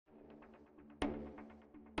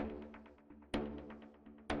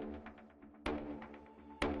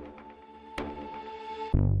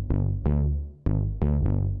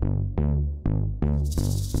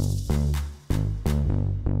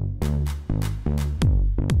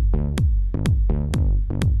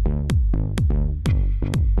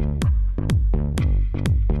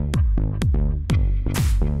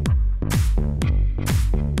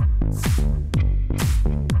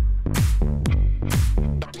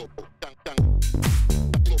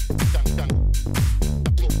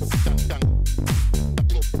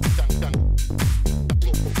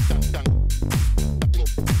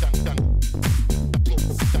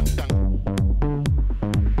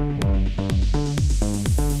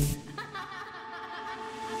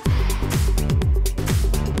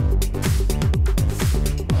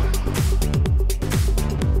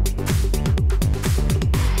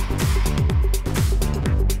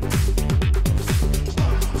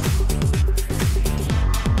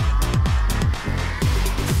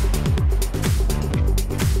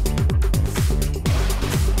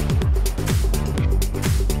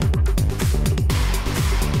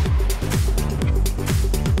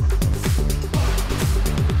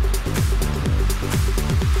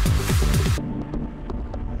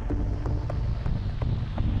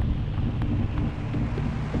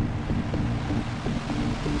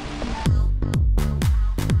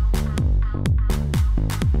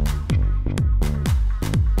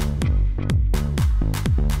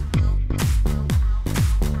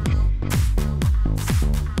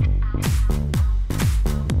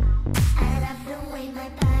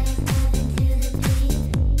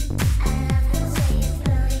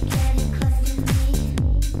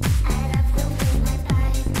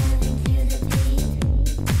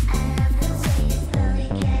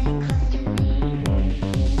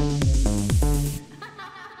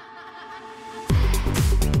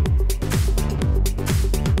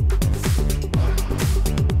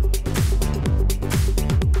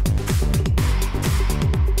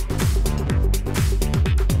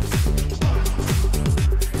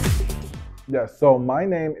Yeah, so my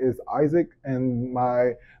name is Isaac, and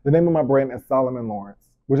the name of my brand is Solomon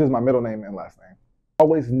Lawrence, which is my middle name and last name.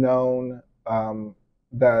 Always known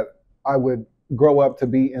that I would grow up to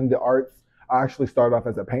be in the arts. I actually started off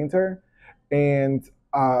as a painter, and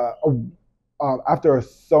after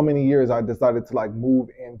so many years, I decided to like move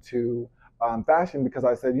into fashion because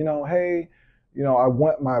I said, hey, I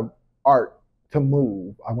want my art to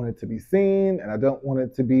move. I want it to be seen, and I don't want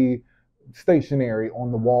it to be stationary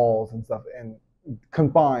on the walls and stuff and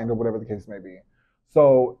confined or whatever the case may be.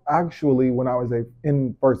 So actually, when I was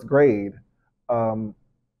in first grade, um,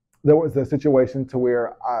 there was a situation to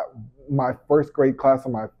where my first grade class,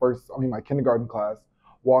 or my kindergarten class,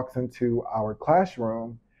 walks into our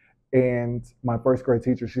classroom, and my first grade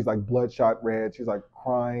teacher, she's like bloodshot red, she's like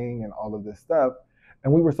crying and all of this stuff,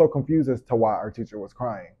 and we were so confused as to why our teacher was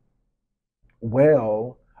crying.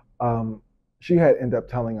 Well, um, she had ended up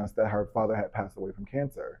telling us that her father had passed away from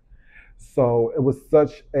cancer. So it was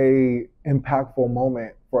such a impactful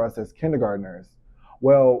moment for us as kindergartners.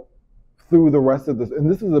 Well, through the rest of this, and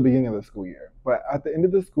this is the beginning of the school year, but at the end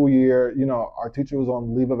of the school year, our teacher was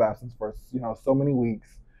on leave of absence for, so many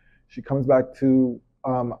weeks. She comes back to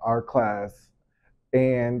our class,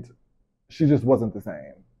 and she just wasn't the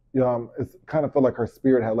same. It kind of felt like her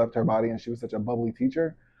spirit had left her body, and she was such a bubbly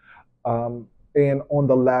teacher. And on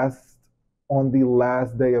the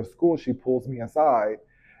last day of school, she pulls me aside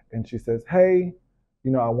and she says, "Hey,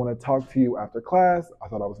 I want to talk to you after class." I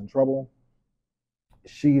thought I was in trouble.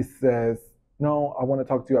 She says, "No, I want to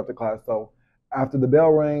talk to you after class." So after the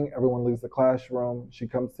bell rang, everyone leaves the classroom. She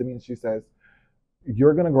comes to me and she says,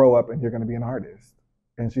 "You're going to grow up and you're going to be an artist."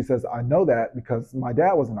 And she says, "I know that because my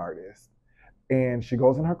dad was an artist." And she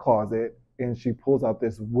goes in her closet and she pulls out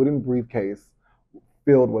this wooden briefcase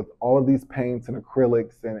filled with all of these paints and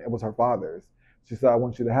acrylics, and it was her father's. She said, "I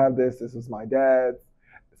want you to have this. This is my dad's."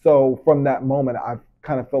 So from that moment, I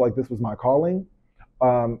kind of felt like this was my calling,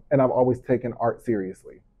 and I've always taken art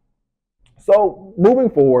seriously. So moving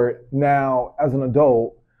forward now as an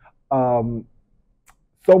adult, um,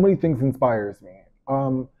 so many things inspires me.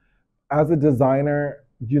 As a designer,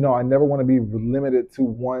 I never want to be limited to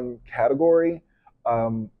one category.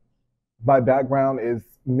 Um, my background is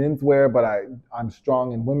menswear, but I'm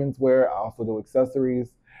strong in women's wear. I also do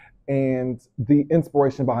accessories. And the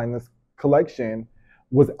inspiration behind this collection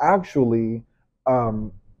was actually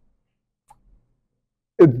um,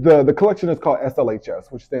 the collection is called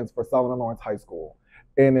SLHS, which stands for Solomon Lawrence High School,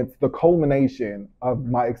 and it's the culmination of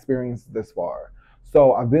my experience this far.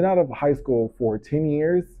 So I've been out of high school for 10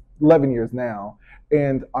 years, 11 years now,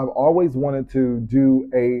 and I've always wanted to do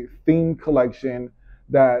a themed collection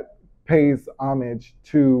that pays homage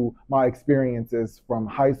to my experiences from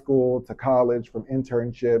high school to college, from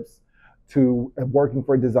internships to working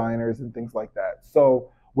for designers and things like that.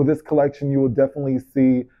 So with this collection, you will definitely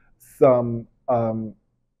see some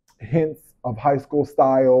hints of high school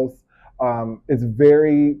styles. It's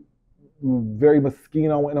very, very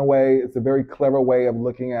Moschino in a way. It's a very clever way of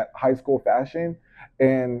looking at high school fashion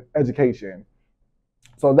and education.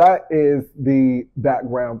 So that is the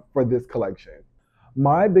background for this collection.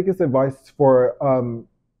 My biggest advice for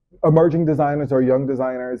emerging designers or young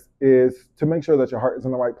designers is to make sure that your heart is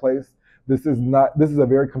in the right place. This is a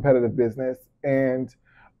very competitive business, and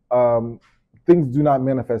um, things do not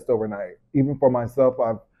manifest overnight. Even for myself,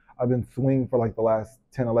 I've been swinging for like the last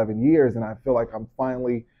 10, 11 years, and I feel like I'm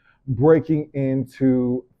finally breaking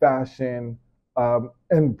into fashion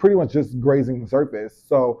and pretty much just grazing the surface.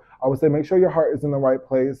 So I would say make sure your heart is in the right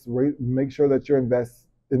place. Make sure that you're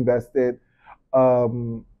invested,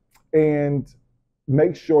 um, and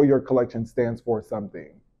make sure your collection stands for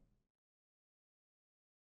something.